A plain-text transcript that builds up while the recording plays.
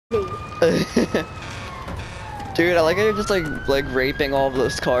Dude, I like how you're just like raping all of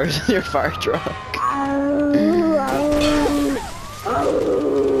those cars in your fire truck.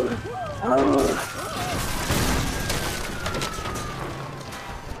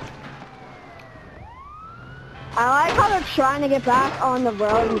 I like how they're trying to get back on the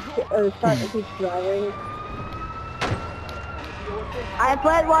road and start to keep driving. I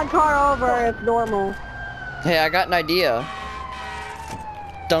fled one car over, it's normal. Hey, I got an idea.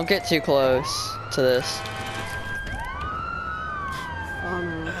 Don't get too close to this. Oh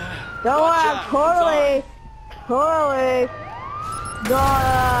no. Don't worry,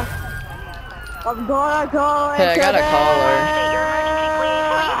 I'm gonna go Hey, I got a caller.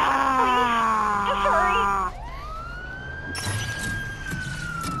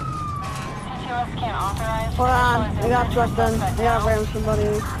 Hold on, I got something. I gotta ram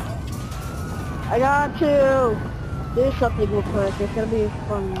somebody. I got to do something real quick. It's gonna be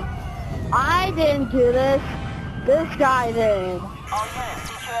fun. I didn't do this. This guy did. All units,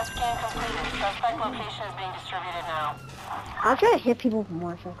 CQS scan completed. Suspect location is being distributed now. I'm trying to hit people with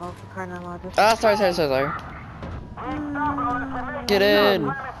motorcycles for crying out loud. Ah, sorry. Get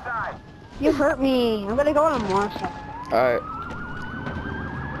in. You hurt me. I'm gonna go on a motorcycle. Alright.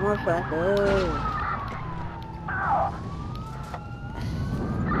 Motorcycle.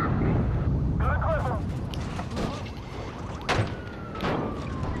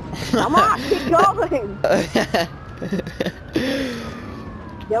 Come on, keep going.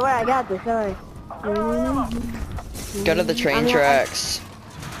 Don't worry, I got this. Sorry. Go to the train tracks.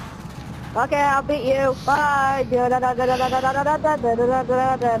 Okay, I'll beat you. Bye. Oh,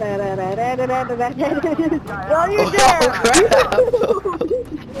 you're there.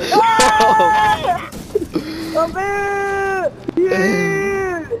 Oh, man.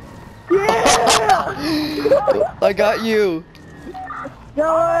 Yeah. I got you. Don't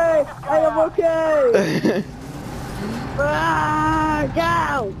worry, I am okay.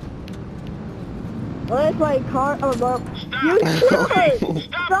 Go. Well, it's like car. Oh no! You shoot!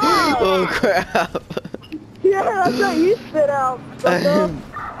 Stop! Oh crap! Yeah, that's what you spit out.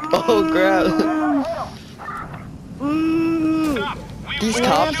 Oh crap! These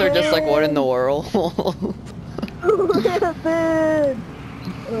cops are just like, what in the world?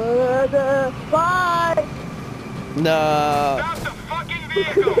 Bye. No. Stop the fucking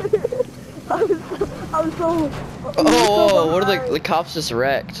vehicle! I'm so. Oh, what are the cops just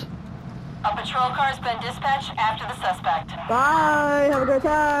wrecked? A patrol car has been dispatched after the suspect. Bye. Have a good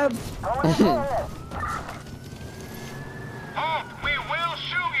time. Halt! We will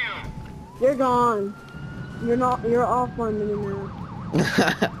shoot you! You're gone. You're not. You're offline anymore.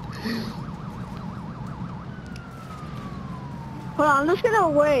 Hold on. I'm just gonna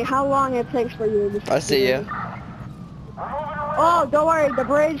wait. How long it takes for you to? I see you. Oh, don't worry, the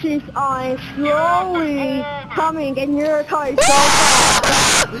bridge is slowly coming and you're coming so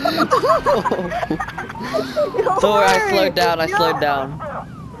fast. Don't worry, I slowed down,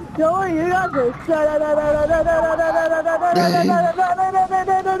 Don't worry, you got this.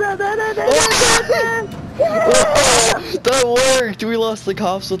 That worked! We lost the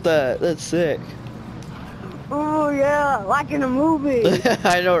cops with that. That's sick. Oh yeah, like in a movie.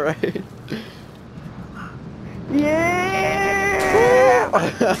 I know, right? Yeah!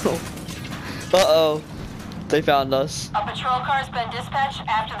 Uh-oh. They found us. A patrol car has been dispatched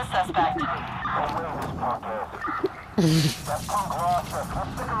after the suspect.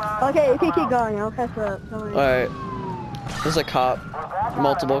 Okay, you can keep going. I'll catch up. Alright. There's a cop.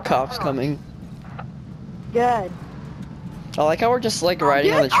 Multiple cops coming. Good. I like how we're just like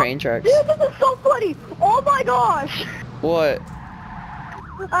riding on the train tracks. Dude, this is so funny! Oh my gosh! What?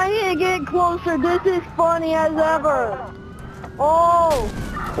 I need to get closer. This is funny as ever. Oh!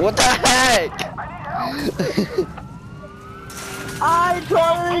 What the heck? I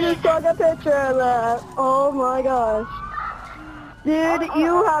totally just took a picture of that. Oh my gosh. Dude,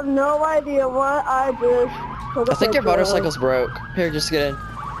 you have no idea what I just took a I think your picture motorcycle's broke. Here, just get in. of.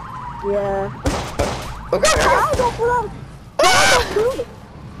 Yeah. Okay. Ow, don't put up.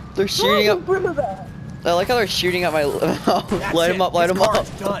 They're shooting up. That. I like how they're shooting at my. Light them up, light them up.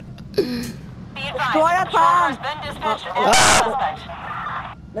 Done. Be advised, the patrol car has been dispatched after the suspect.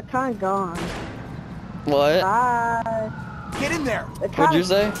 They're kind of gone. What? Bye. Get in there! What'd you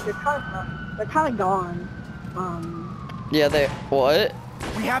say? They're kind of gone. Yeah, they. What?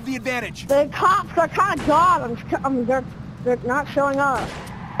 We have the advantage. The cops are kind of gone. They're not showing up.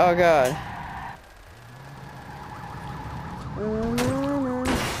 Oh god.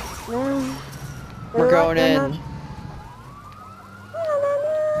 We're going in.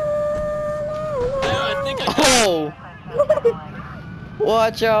 Oh!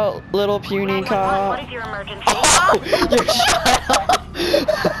 Watch out, little puny 911, cop. what is your emergency? You shut up.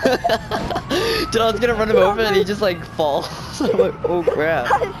 Dude, I was gonna run him over and he just like falls. I'm like, oh crap.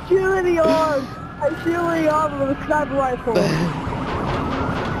 I shoot in the arm. I shoot in the arm with a sniper rifle.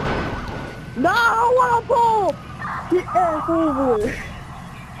 No, I don't want to pull. Get ass over.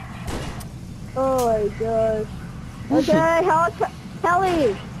 Oh my gosh. Okay,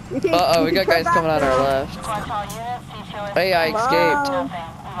 heli. Uh-oh, we got guys coming on our left. Squad all units, CTO Hey, I escaped. nothing.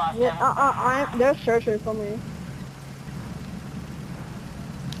 We lost him. Yeah, they're searching for me.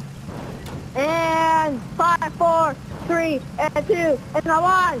 And 5, 4, 3, and 2, and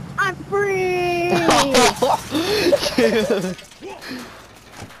 1. I'm free.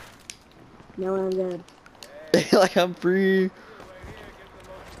 No, I'm dead. Like, I'm free.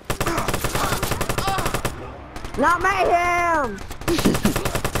 Not mayhem.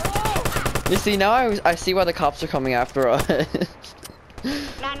 You see, now I see why the cops are coming after us.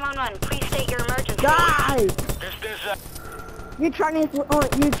 911, please state your emergency. Die. This You Chinese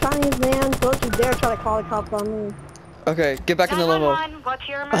man, don't you dare try to call the cops on me. Okay, get back in the limo. 911, what's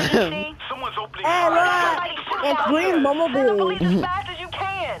your emergency? someone's opening Hey, fire. look! It's Green Bumblebee. as fast as you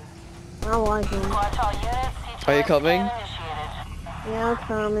can. I don't like him. Squad all units, CTO Are you coming? initiated. Yeah, I'm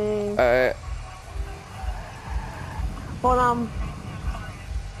coming. Alright. Hold on.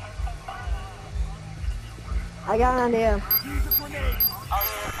 I got an idea.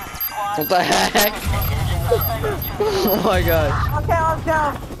 What the heck? Oh my gosh. Okay, let's go.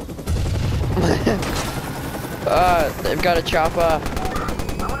 They've got a chopper.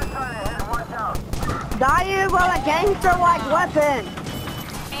 Die you with a gangster-like weapon. Be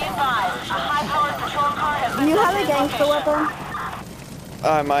advised, a high-powered patrol car has Do you have a gangster weapon?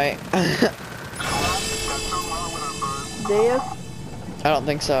 I might. Do you? I don't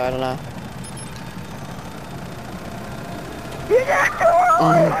think so, I don't know. You did too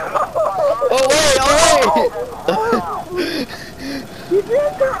early! Oh wait, You did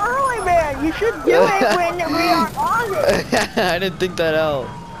it too early, man! You should do it when we are on it! I didn't think that out.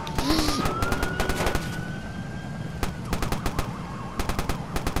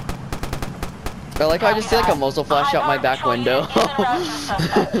 I like how I just see like a muzzle flash out my back window.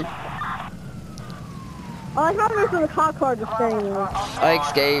 I like how there's a cop car just staying there. I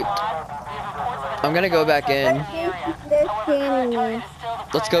escaped. I'm gonna go back in. They're scanning me.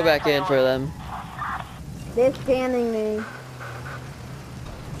 Let's go back in for them. They're scanning me.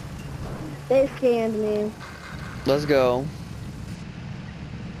 They scanned me. Let's go.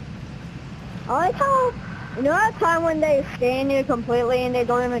 I like how, you know that time when they scan you completely and they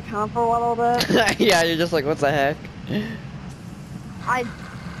don't even count for a little bit? Yeah, you're just like, what the heck?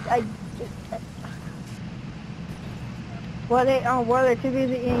 Were they too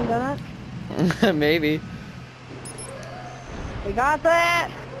busy eating donuts? Maybe. We got that!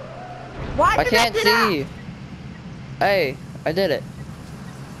 Why I can't see. Hey, I did it.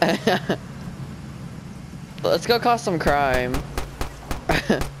 Let's go cause some crime.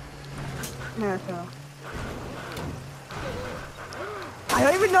 America. I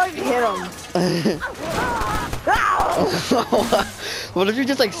don't even know if you hit him. What if you're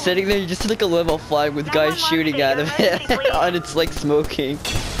just like sitting there, you just see like a limo flag with guys shooting out of it, and it's like smoking.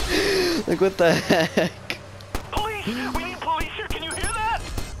 Like what the heck? Police! We need police here. Can you hear that?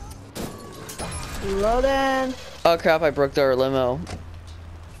 Loading. Oh crap, I broke our limo.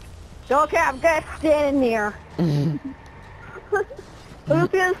 Okay, I'm just standing here. I'm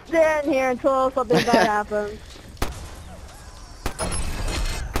just gonna stand here until something bad happens.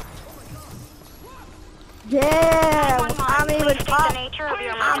 Yeah, I'm even Please state the up. nature of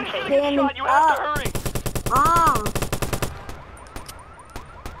your I'm emergency. standing You have to up. hurry.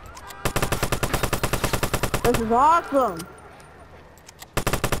 This is awesome.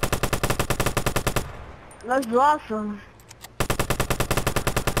 This is awesome.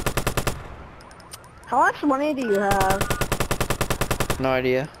 How much money do you have? No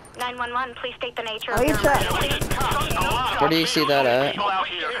idea. 911, please state the nature Are of you your sure? emergency. Where do you see that at? People out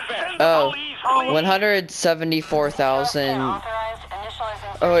here. Oh, Police. 174,000. Authorized.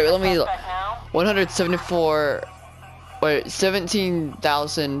 Initializing Oh wait, let me. suspect now. 174. Wait,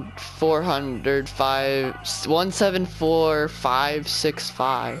 17,405.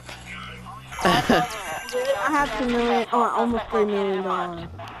 174,565. I have $2 million, or almost $3 million.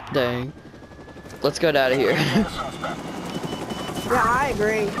 Dang. Let's get out of here. Yeah, I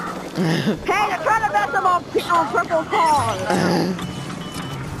agree. Hey, they're trying to mess up on purple cars.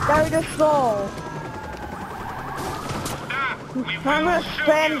 They just stole. I'm gonna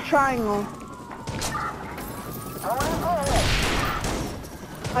stand triangle.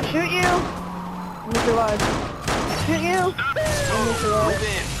 I shoot you. You survive. shoot you, and neutralize.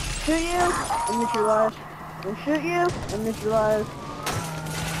 Shoot you, and neutralize. We'll shoot you, and neutralize.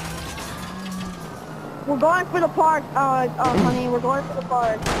 We're going for the park, honey, we're going for the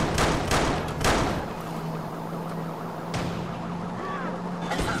park.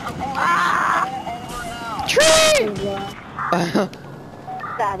 Ah! Tree!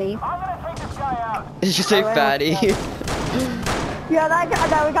 Fatty. Did you say fatty? Yeah, that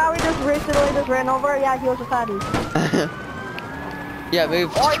guy we just recently just ran over, yeah, he was a fatty. Yeah,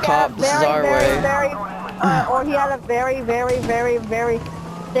 move, cop, this is our way. Or he had a very, very, very, very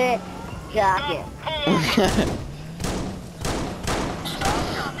thick jacket.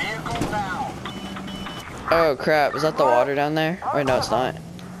 Oh crap, is that the water down there? Or no, it's not.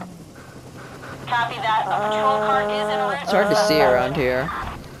 Copy that. A patrol car is en route. It's hard to see around here.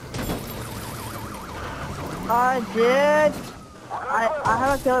 Dude, I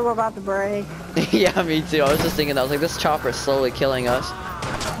have a feeling we're about to break. Yeah, me too. I was just thinking that. I was like, this chopper is slowly killing us.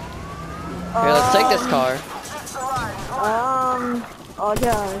 Here, let's take this car. Oh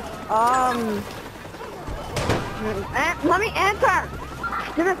gosh. Let me enter!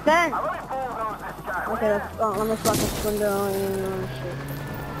 Give it then! Okay, let me fuck this window and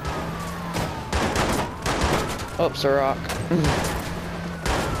shit. Oops, a rock.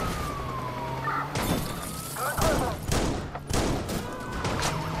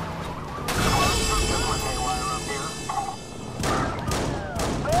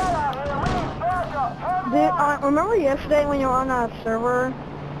 Dude, remember yesterday when you were on that server?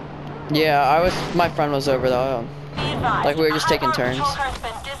 Yeah, my friend was over though. Like we were just taking turns.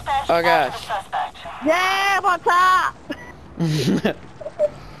 Oh gosh. Yeah, what's up?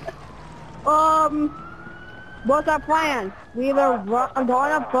 What's our plan? We either go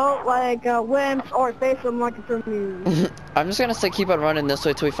on a boat like wimps or face them like a tribune. I'm just gonna say keep on running this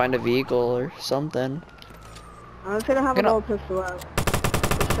way till we find a vehicle or something. I'm just gonna have a little pistol out.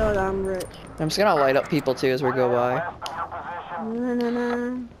 Just so that I'm rich. I'm just gonna light up people too as we go by. Na, na,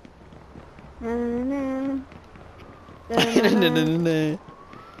 na. Na, na, na.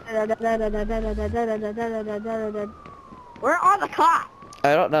 Where are the cops?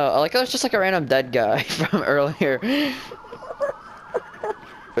 I don't know. I like how it's just like a random dead guy from earlier.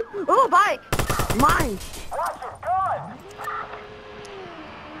 Oh, bike! Mine!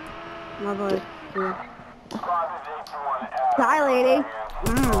 My bike. Die, lady.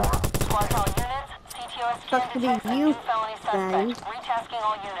 Sucks to be you, Daddy.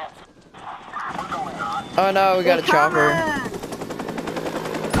 Oh no, we got a chopper.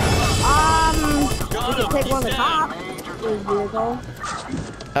 We can take one of the cops. His vehicle.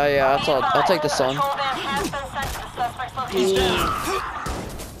 Oh yeah, I'll take this one.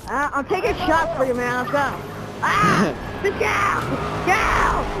 I'm taking shots for you, man. Let's go. Ah! Get down!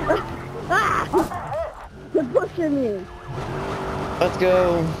 Down! Ah! You're pushing me. Let's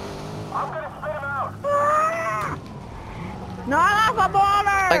go. Ah! Not off the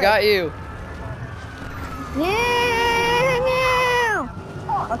border! I got you. Yeah!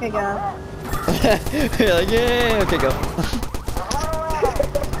 Okay, go. You're like, yeah, okay, go.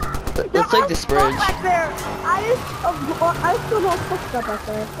 Let's take this bridge. Back there. I still don't fuck up back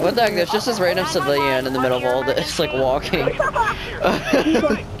there. What the heck? There's just this random civilian in the middle of all this, like walking.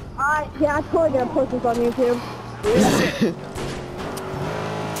 Yeah, I'm totally gonna post this on YouTube.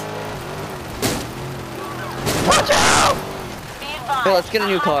 Watch out! Hey, let's get a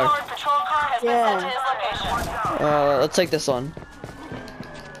new car. Yeah. Let's take this one.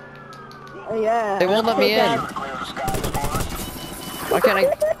 Yeah. They won't let me in. Why can't I?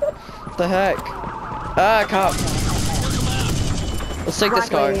 What the heck? Ah, cop. Let's take this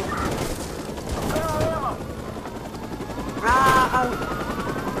car.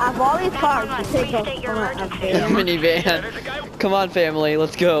 I've all these cars to take off from a Minivan. Come on, family,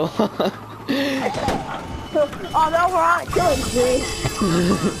 let's go. Oh no, we're on killing spree.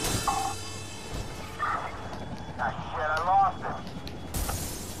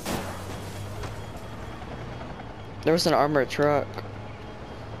 There was an armored truck.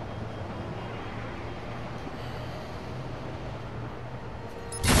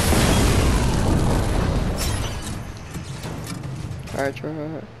 Alright,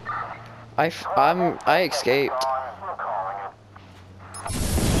 I escaped.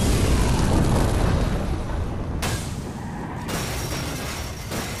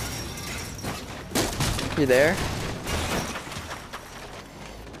 You there?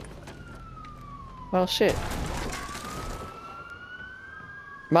 Well, shit.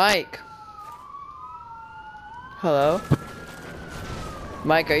 Mike! Hello?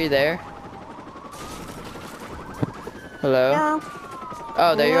 Mike, are you there? Hello? No.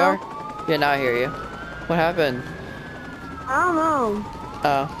 Oh, there you No. are? Yeah, now I hear you. What happened? I don't know.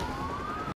 Oh.